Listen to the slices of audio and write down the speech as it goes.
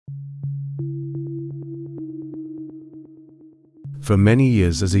For many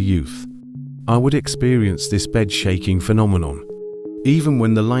years as a youth, I would experience this bed shaking phenomenon. Even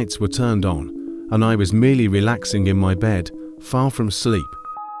when the lights were turned on and I was merely relaxing in my bed, far from sleep,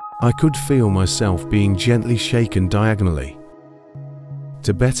 I could feel myself being gently shaken diagonally.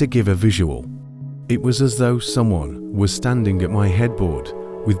 To better give a visual, it was as though someone was standing at my headboard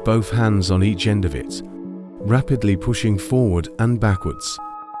with both hands on each end of it, rapidly pushing forward and backwards.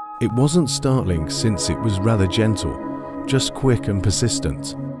 It wasn't startling since it was rather gentle, just quick and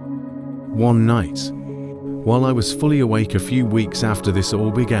persistent. One night, while I was fully awake a few weeks after this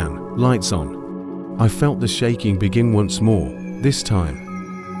all began, lights on, I felt the shaking begin once more. This time,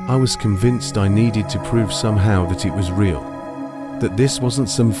 I was convinced I needed to prove somehow that it was real, that this wasn't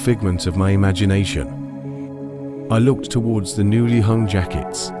some figment of my imagination. I looked towards the newly hung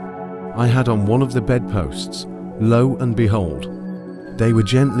jackets I had on one of the bedposts. Lo and behold, they were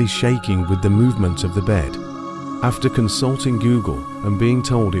gently shaking with the movement of the bed. After consulting Google and being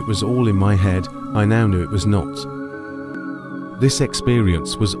told it was all in my head, I now knew it was not. This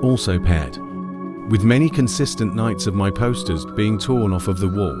experience was also paired with many consistent nights of my posters being torn off of the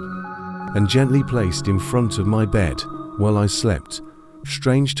wall and gently placed in front of my bed while I slept.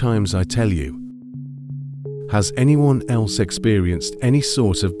 Strange times, I tell you. Has anyone else experienced any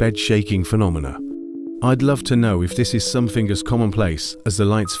sort of bed shaking phenomena? I'd love to know if this is something as commonplace as the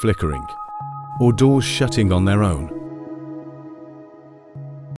lights flickering or doors shutting on their own.